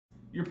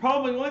You're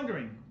probably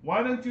wondering,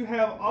 why don't you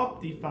have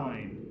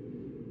Optifine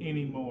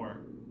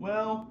anymore?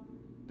 Well,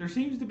 there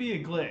seems to be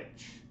a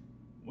glitch.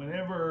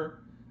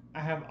 Whenever I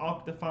have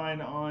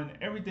Optifine on,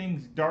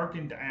 everything's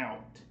darkened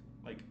out.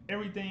 Like,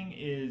 everything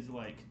is,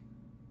 like,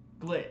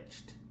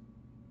 glitched.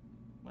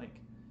 Like,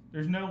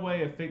 there's no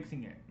way of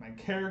fixing it. My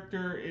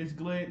character is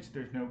glitched.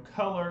 There's no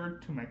color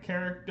to my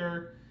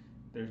character.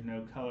 There's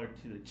no color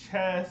to the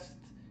chest.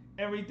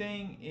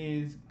 Everything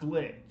is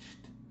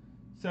glitched.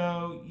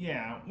 So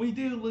yeah, we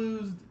do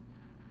lose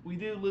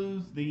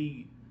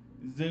the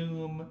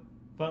zoom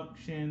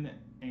function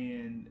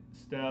and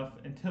stuff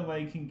until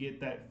they can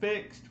get that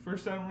fixed for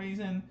some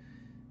reason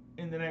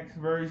in the next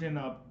version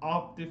of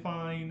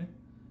Optifine,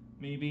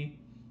 maybe,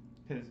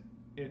 because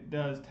it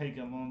does take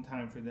a long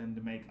time for them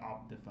to make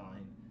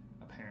Optifine,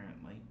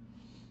 apparently.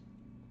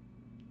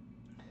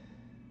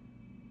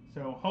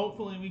 So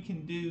hopefully we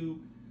can do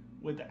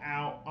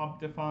without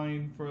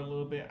Optifine for a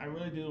little bit. I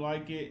really do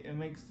like it. It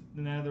makes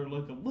the Nether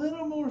look a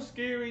little more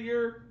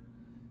scarier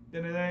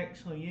than it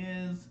actually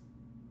is.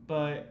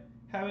 But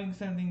having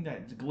something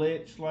that's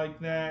glitched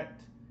like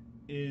that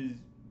is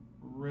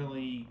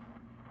really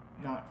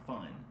not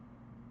fun.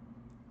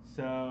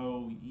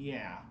 So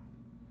yeah.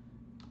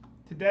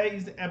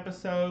 Today's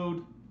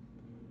episode,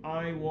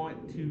 I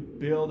want to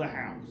build a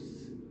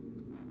house.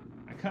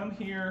 I come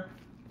here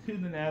to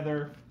the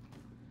Nether.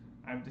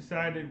 I've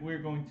decided we're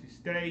going to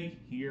stay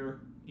here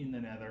in the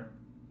Nether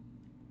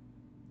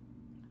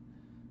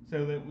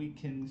so that we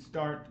can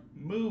start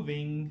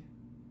moving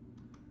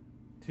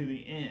to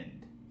the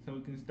end. So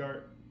we can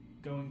start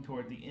going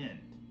toward the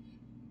end.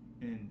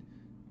 And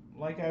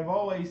like I've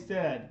always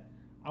said,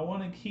 I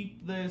want to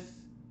keep this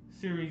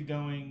series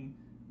going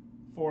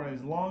for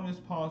as long as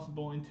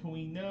possible until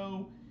we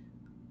know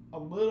a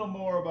little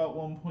more about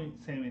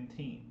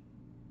 1.17.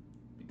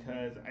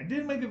 Because I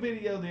did make a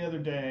video the other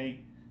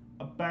day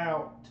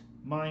about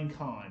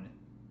Minecon,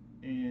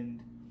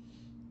 and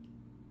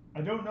I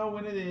don't know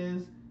when it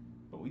is,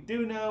 but we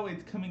do know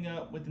it's coming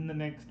up within the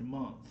next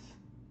month.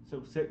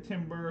 So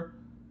September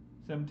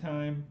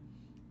sometime,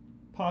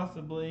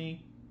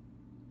 possibly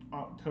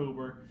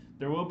October.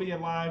 There will be a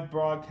live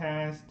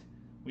broadcast.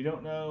 We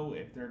don't know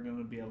if they're going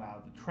to be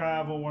allowed to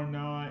travel or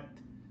not.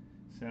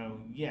 So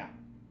yeah,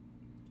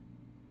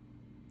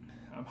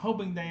 I'm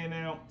hoping they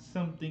announce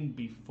something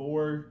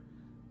before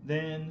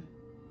then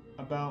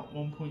about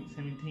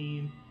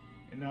 1.17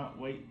 and not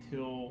wait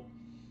till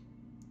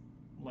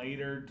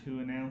later to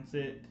announce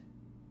it.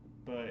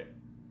 But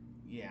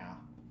yeah,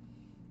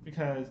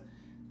 because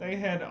they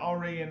had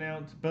already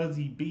announced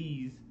Buzzy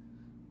Bees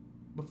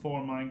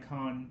before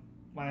Minecon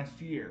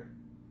last year.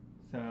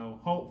 So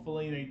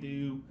hopefully they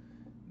do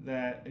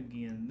that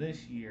again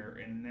this year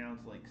and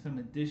announce like some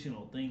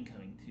additional thing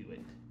coming to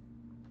it.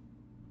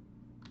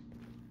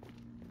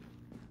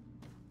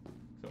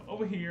 So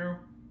over here,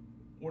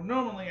 where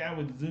normally I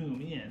would zoom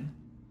in,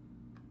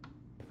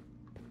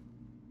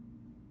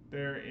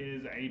 there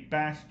is a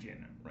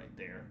bastion right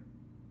there.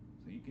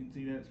 So you can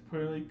see that's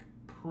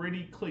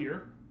pretty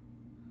clear.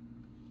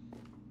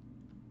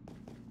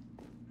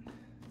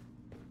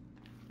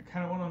 I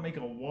kind of want to make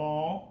a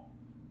wall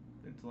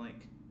that's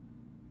like,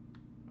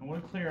 I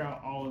want to clear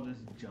out all of this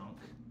junk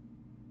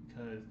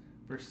because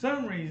for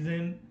some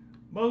reason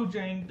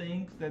Mojang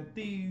thinks that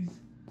these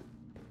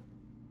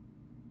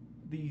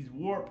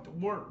warped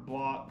warp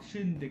blocks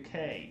shouldn't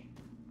decay.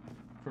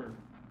 For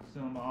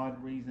some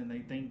odd reason they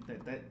think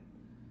that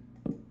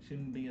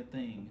shouldn't be a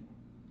thing.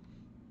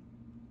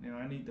 Now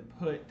I need to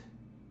put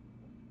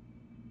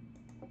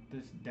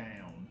this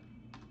down.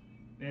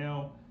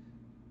 Now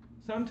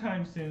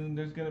sometime soon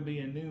there's going to be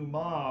a new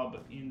mob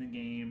in the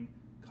game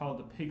called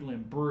the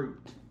Piglin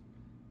Brute,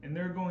 and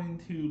they're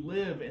going to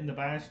live in the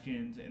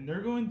bastions and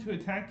they're going to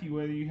attack you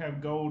whether you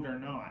have gold or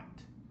not.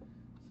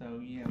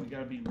 So yeah, we got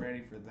to be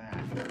ready for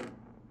that.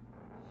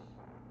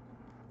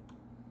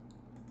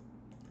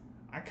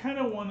 I kind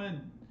of want to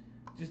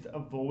just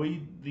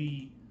avoid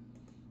the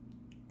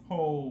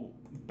whole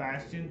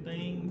bastion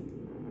thing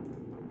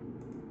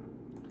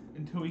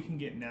until we can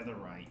get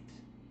netherite.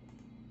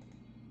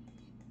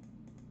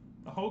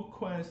 The whole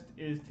quest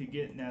is to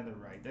get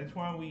netherite. That's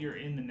why we are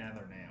in the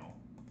nether now.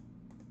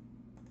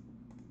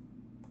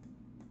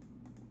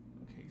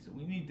 Okay, so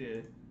we need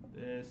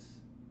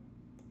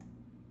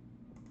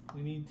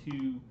we need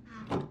to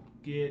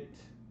get,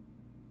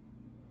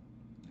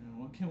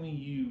 what can we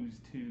use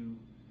to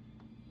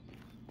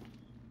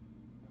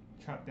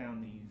chop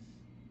down these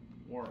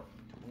warp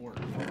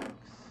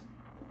blocks?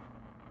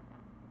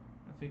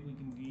 I think we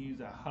can use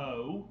a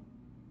hoe.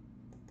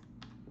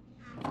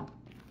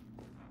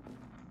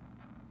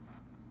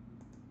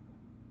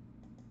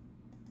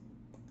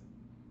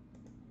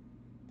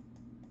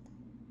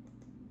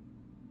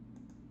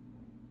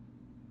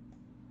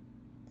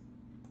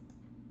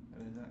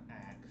 That is an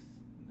axe,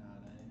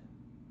 not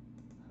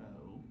a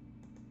hoe.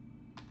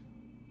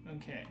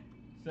 Okay,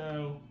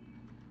 so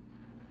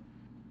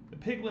the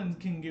piglins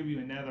can give you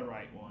a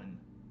netherite one,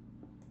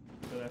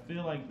 but I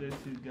feel like this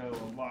should go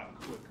a lot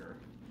quicker.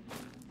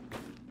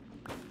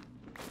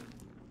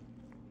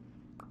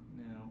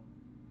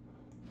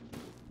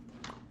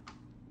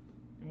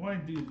 Why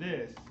do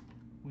this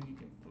when you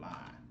can fly?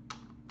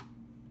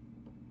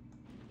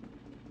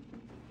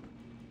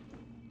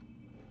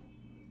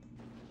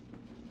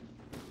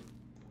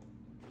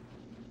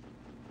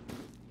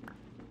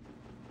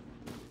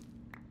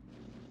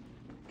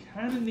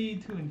 Kind of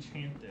need to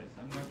enchant this,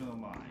 I'm not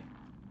gonna lie.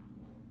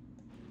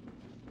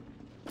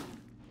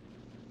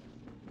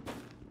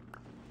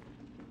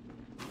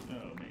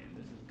 Oh man,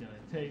 this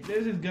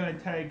is gonna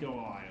take a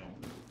while.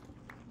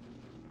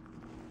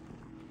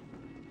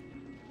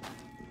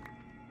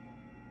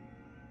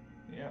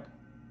 Yep.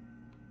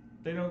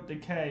 They don't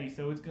decay,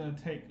 so it's gonna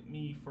take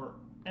me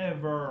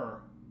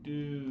forever.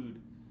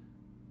 Dude.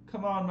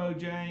 Come on,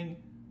 Mojang.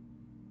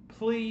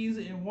 Please,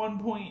 in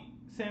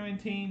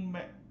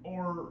 1.17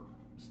 or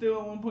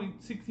still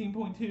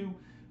 1.16.2,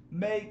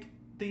 make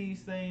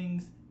these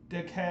things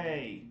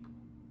decay.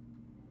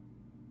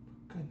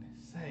 For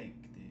goodness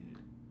sake, dude.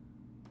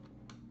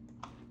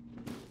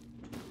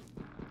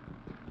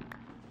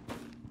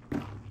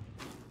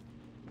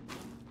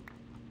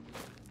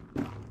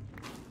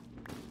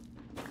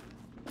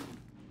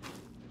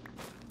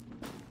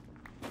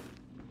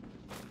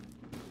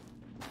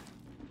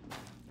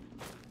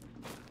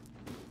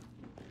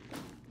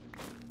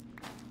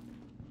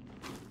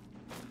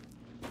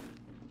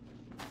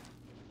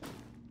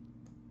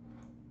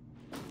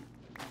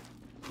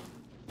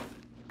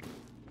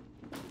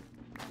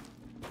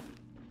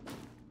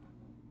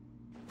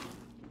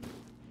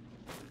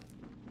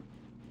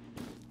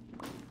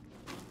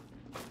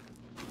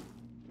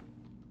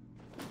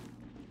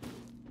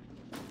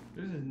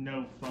 This is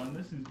no fun.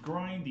 This is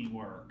grindy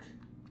work.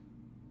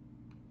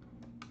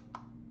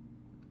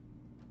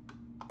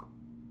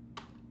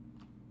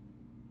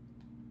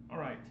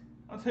 Alright,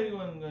 I'll tell you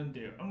what I'm going to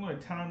do. I'm going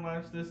to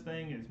time-lapse this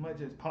thing as much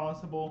as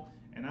possible,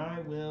 and I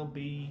will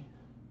be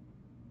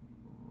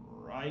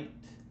right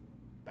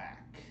back.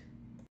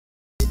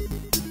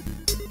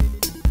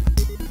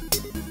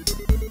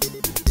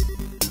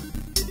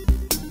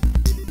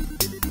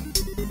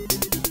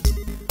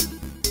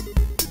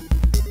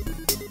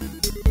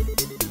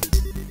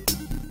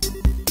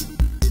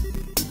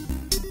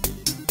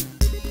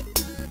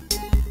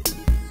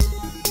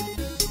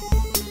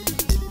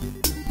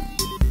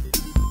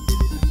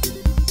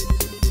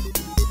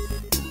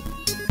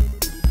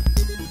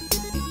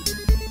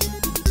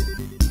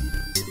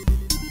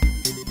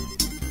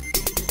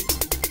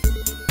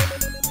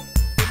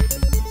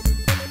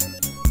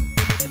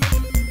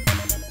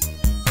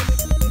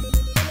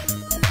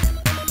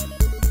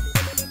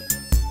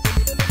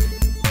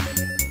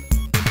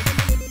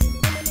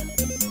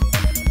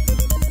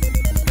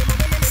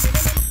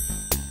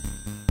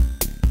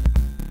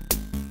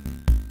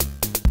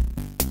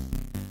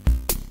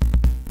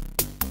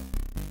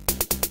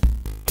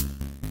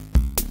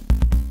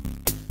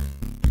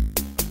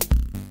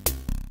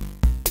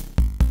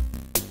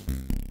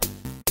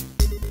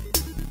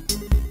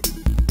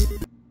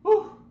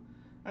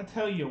 I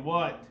tell you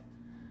what,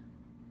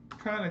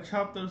 trying to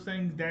chop those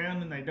things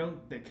down and they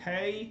don't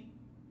decay,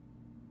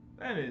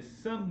 that is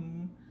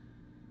some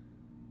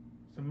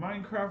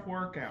Minecraft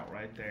workout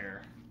right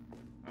there.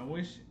 I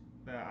wish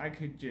that I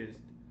could just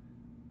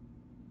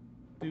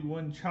do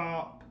one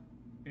chop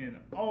and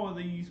all of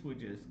these would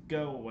just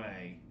go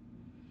away.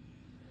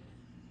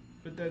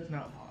 But that's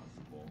not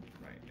possible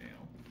right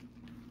now.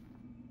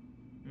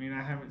 I mean,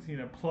 I haven't seen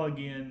a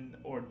plug-in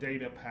or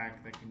data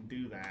pack that can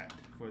do that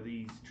for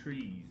these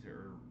trees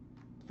or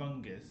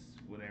fungus,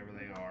 whatever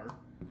they are.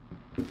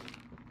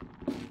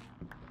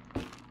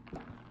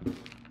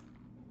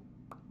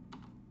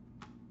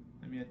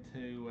 I'm yet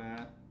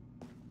to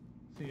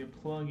see a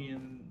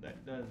plug-in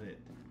that does it.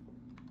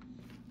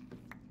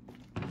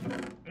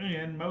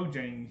 And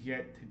Mojang's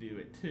yet to do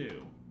it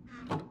too.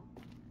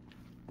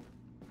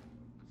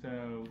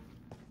 So,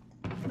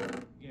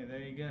 yeah, there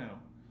you go.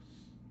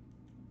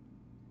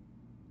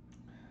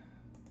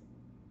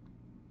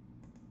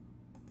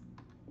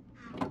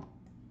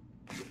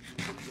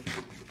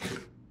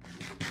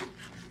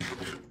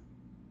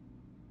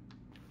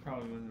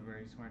 Probably wasn't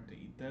very smart to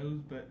eat those,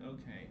 but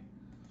okay.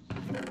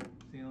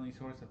 It's the only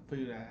source of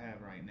food I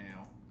have right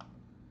now.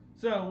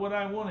 So what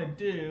I want to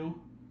do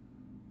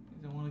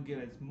is I want to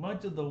get as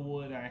much of the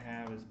wood I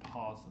have as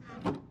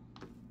possible.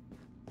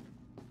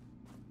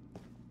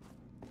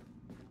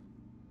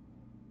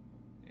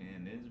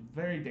 And it's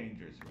very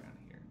dangerous around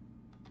here.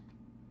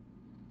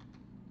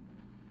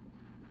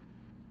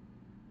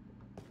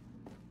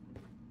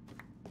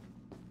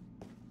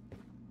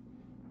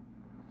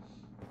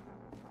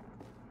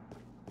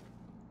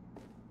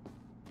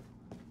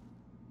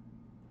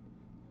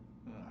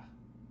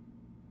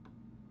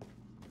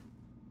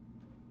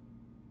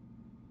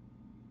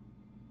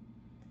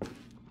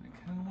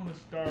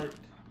 Start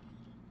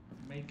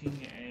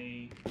making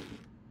a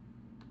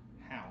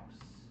house.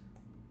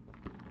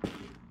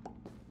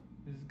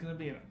 This is going to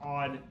be an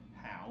odd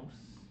house.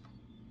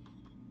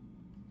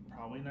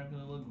 Probably not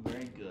going to look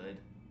very good.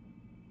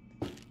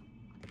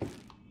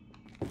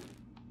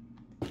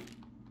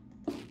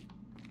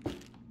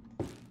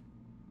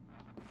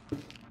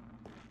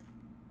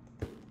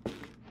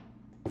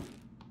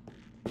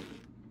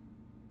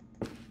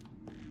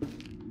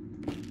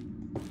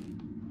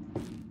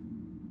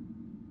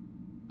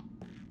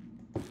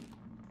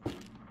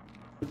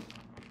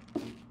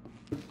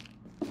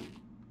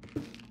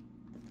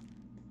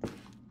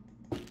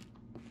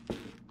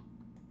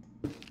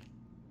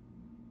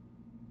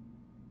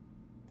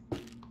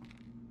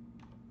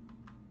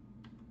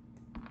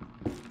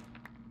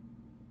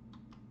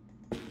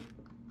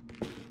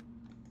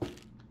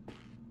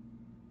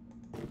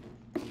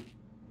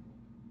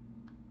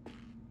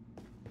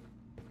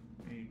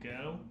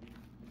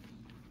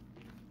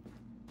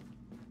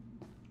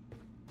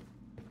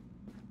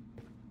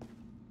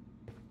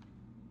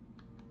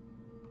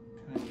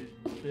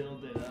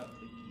 build it up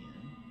again.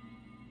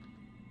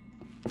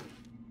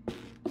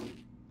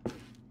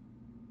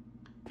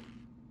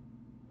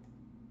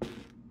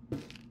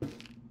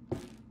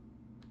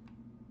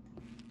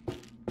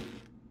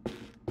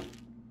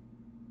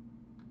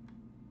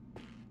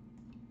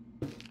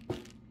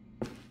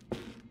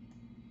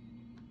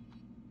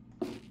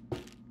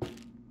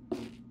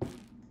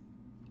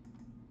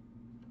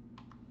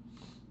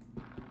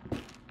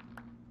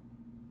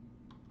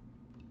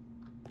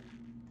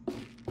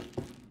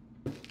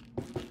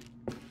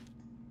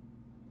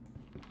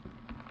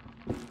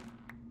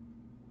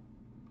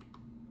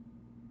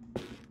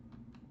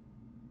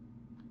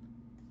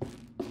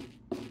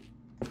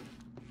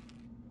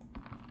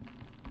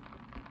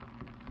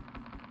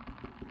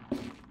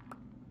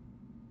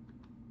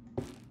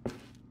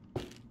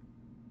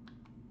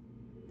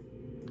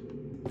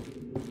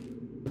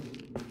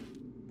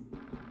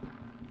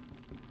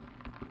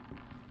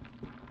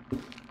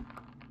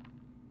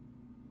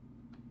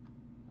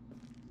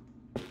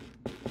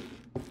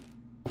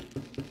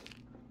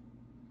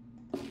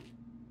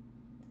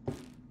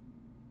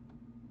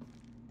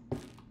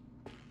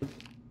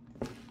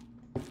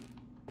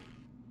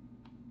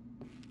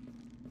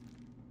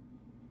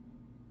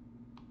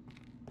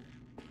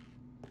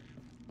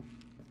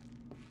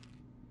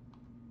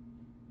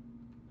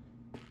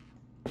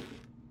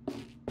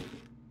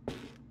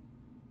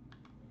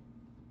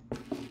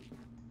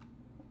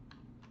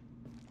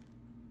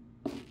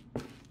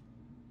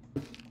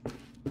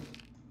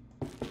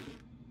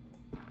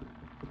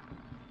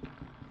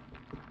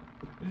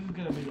 This is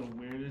gonna be the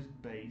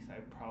weirdest base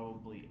I've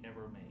probably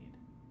ever made.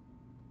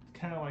 It's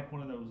kind of like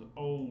one of those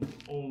old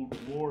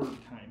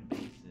wartime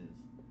bases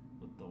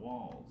with the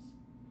walls.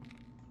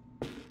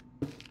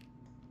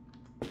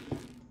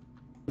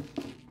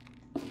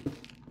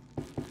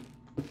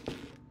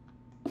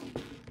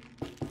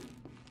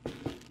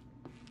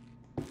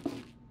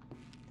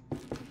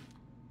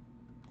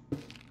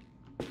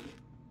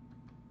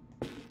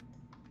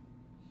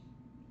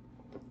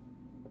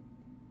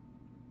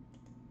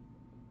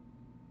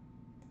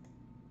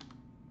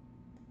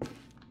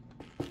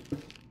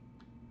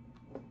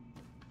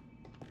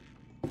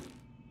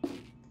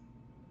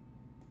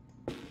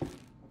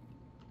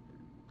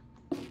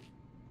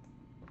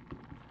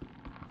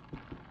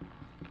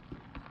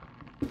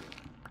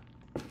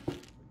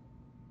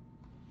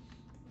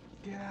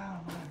 Get out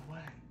of my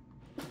way.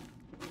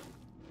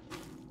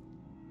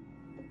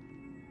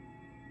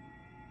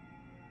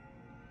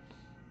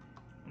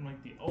 I'm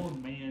like the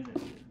old man that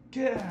said,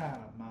 get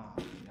out of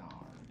my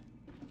yard.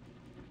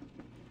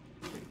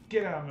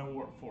 Get out of my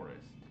warp forest.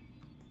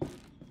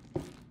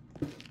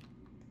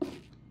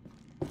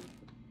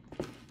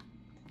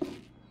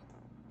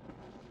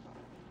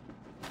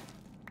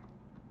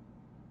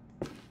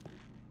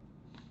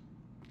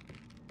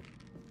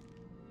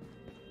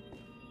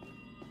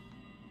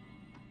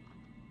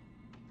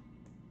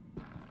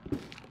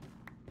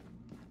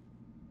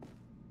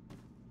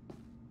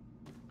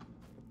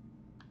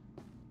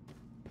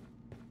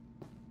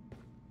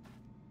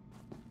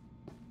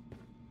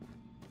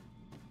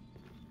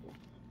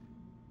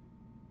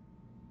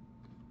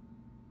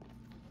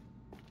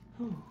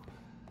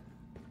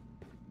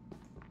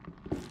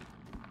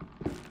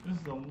 This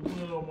is a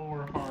little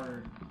more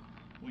hard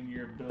when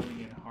you're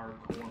building in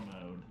hardcore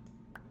mode.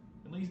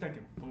 At least I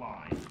can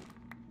fly.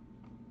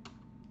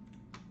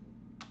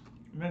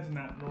 And that's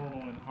not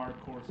normal in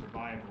hardcore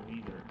survival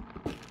either.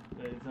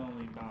 But it's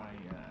only by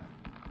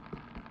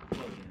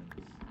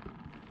plugins.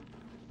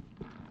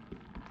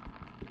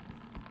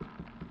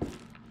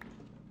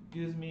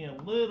 Gives me a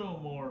little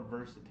more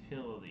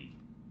versatility.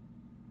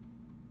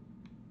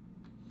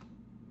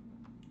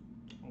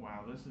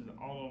 Wow, this is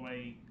all the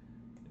way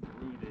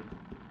rooted.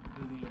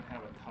 Doesn't even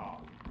have a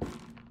top.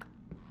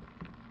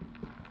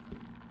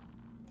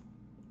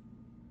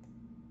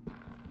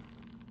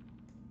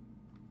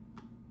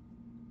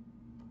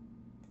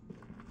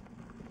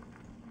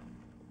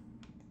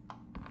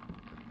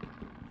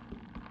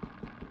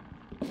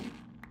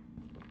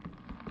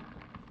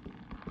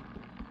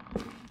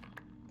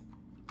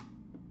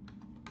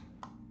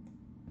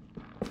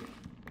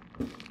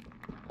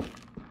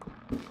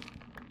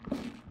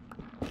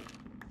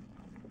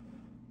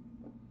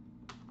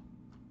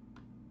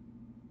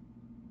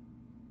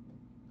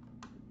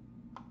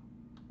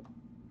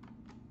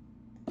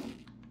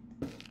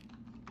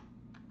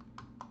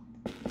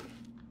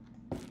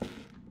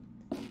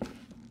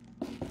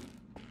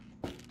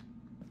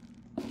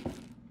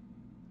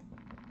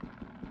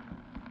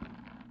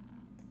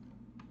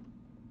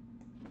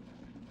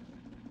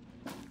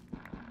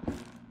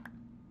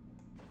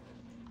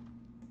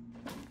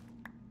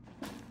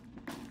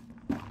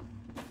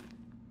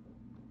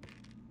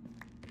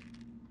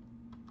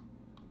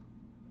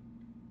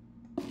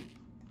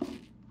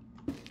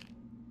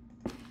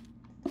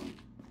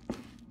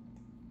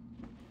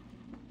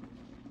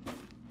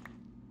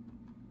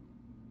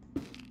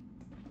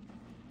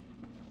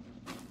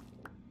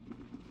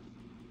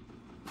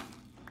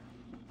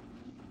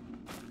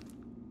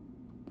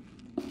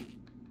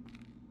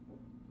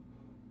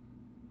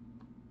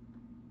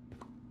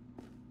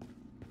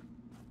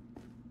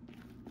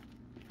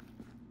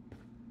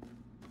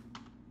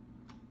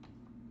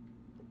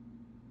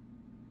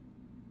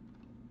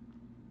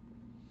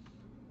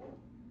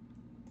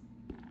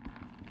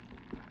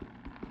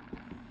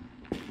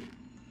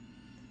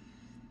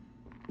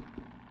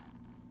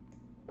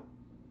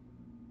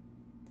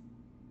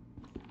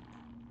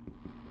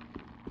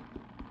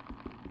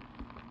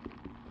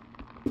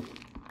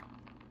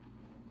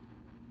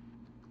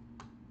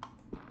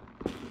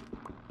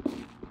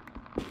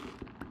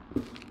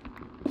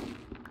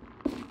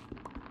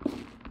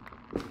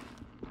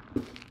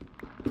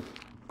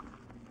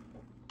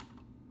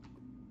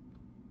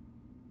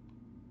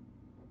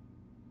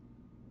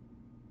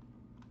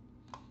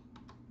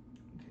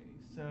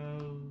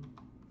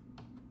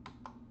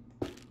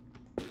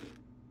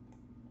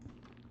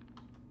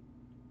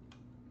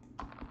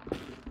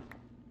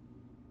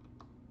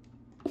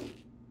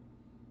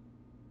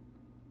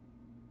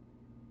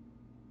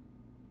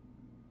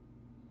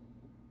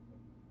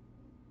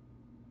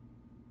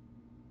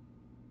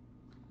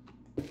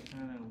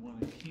 kind of want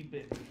to keep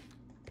it.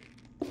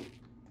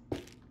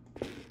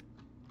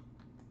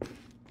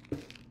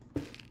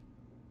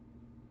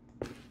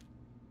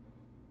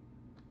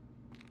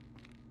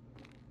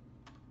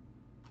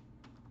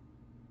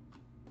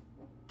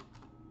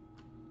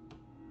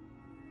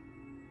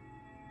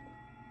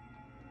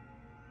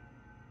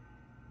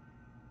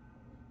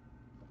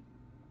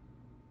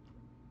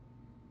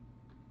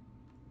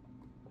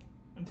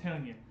 I'm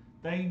telling you,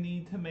 they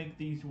need to make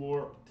these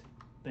warped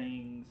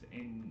things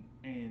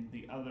and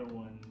the other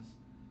ones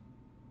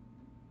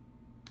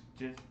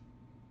just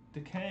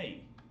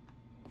decay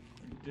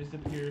or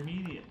disappear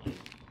immediately.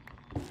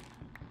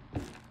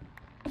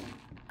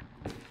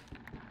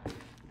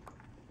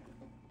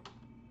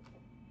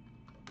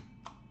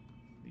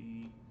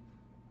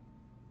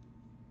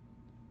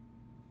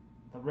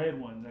 The red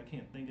ones, I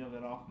can't think of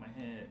it off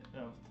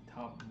the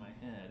top of my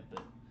head,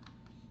 but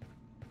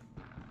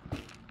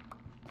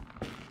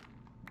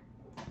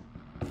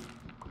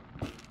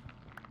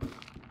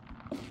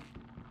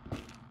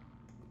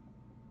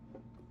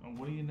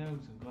what do you know?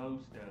 It's a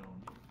glowstone.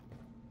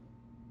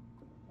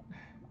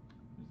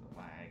 There's a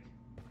lag.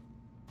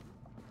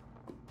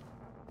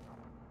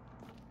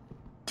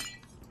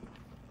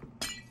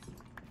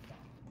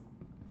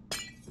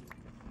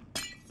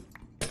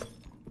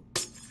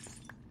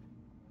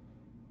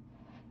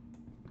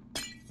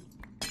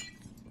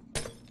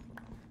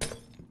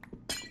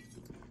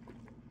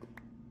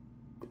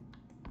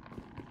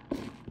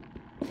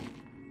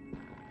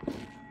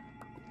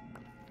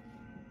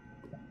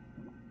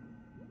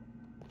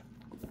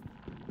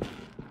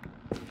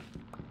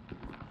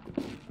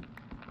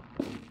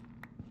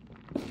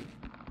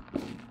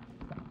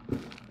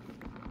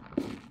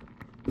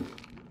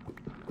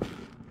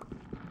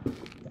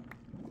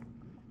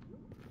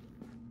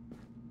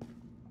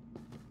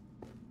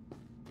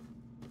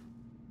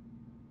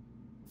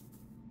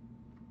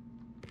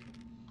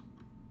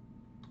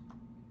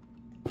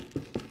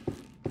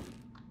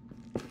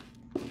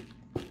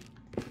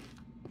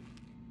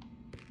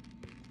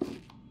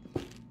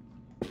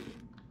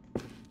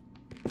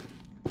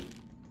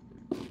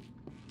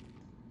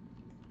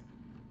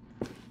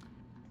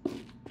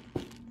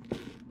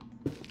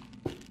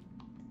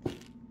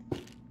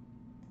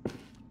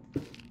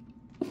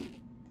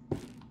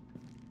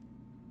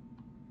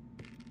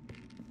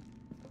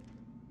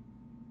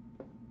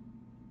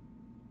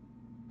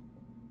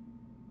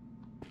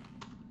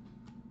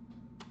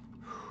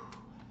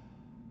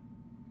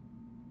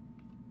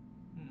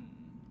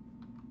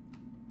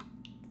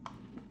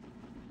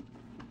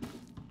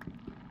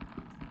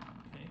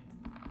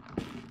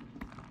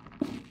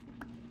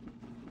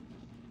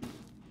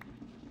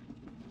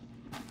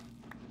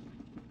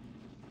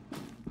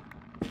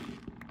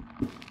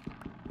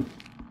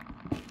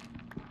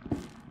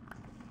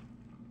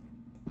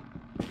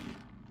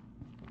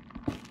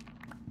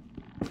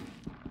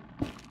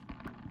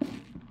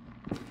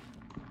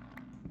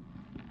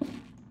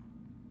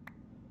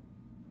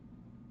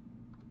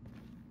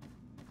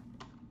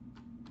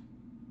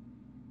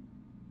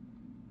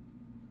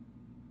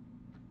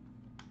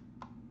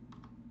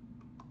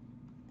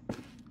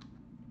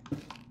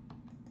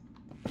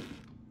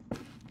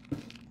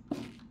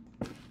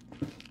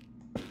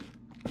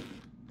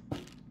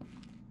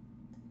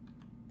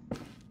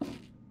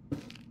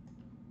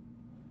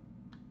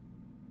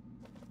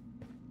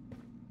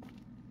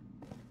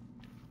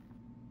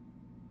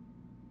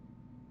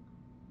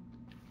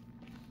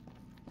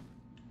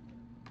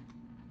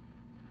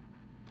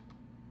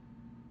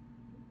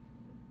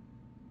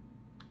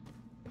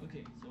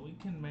 Okay, so we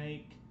can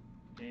make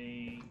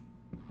a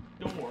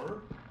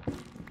door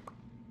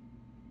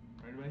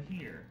right about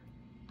here.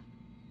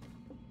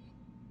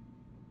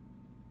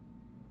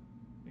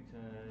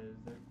 Because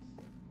that's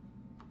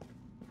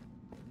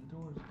where the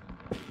door's gonna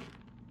go.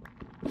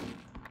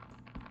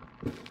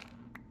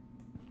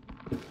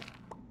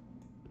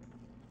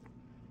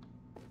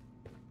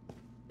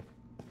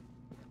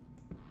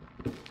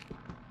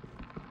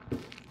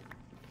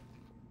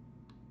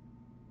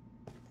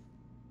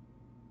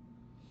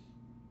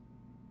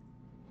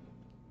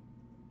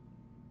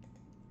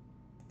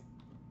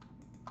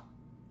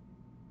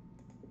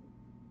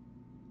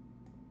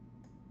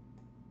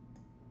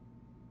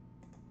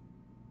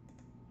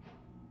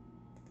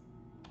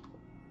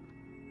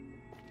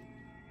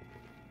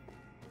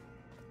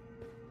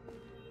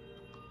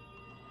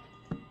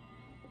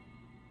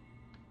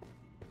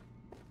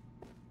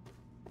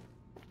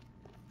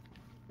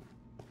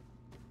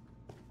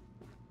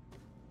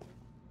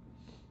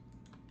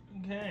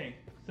 Okay,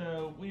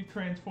 so we've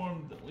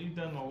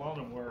done a lot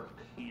of work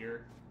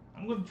here.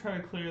 I'm going to try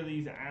to clear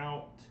these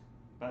out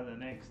by the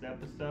next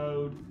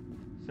episode.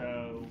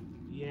 So,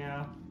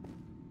 yeah.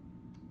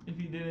 If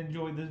you did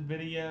enjoy this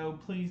video,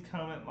 please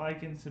comment,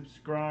 like, and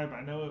subscribe.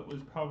 I know it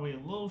was probably a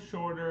little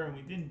shorter and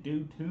we didn't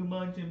do too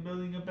much in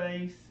building a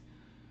base,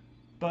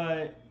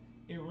 but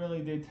it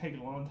really did take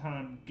a long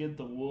time to get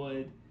the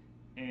wood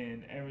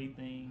and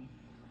everything.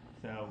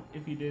 So,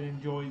 if you did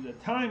enjoy the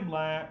time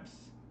lapse,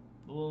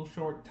 the little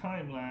short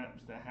time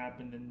lapse that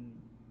happened in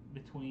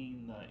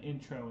between the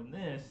intro and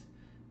this,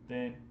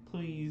 then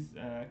please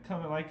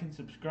comment, like, and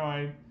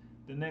subscribe.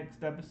 The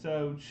next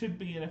episode should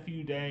be in a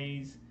few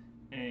days,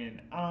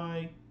 and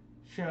I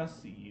shall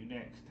see you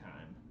next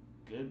time.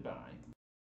 Goodbye.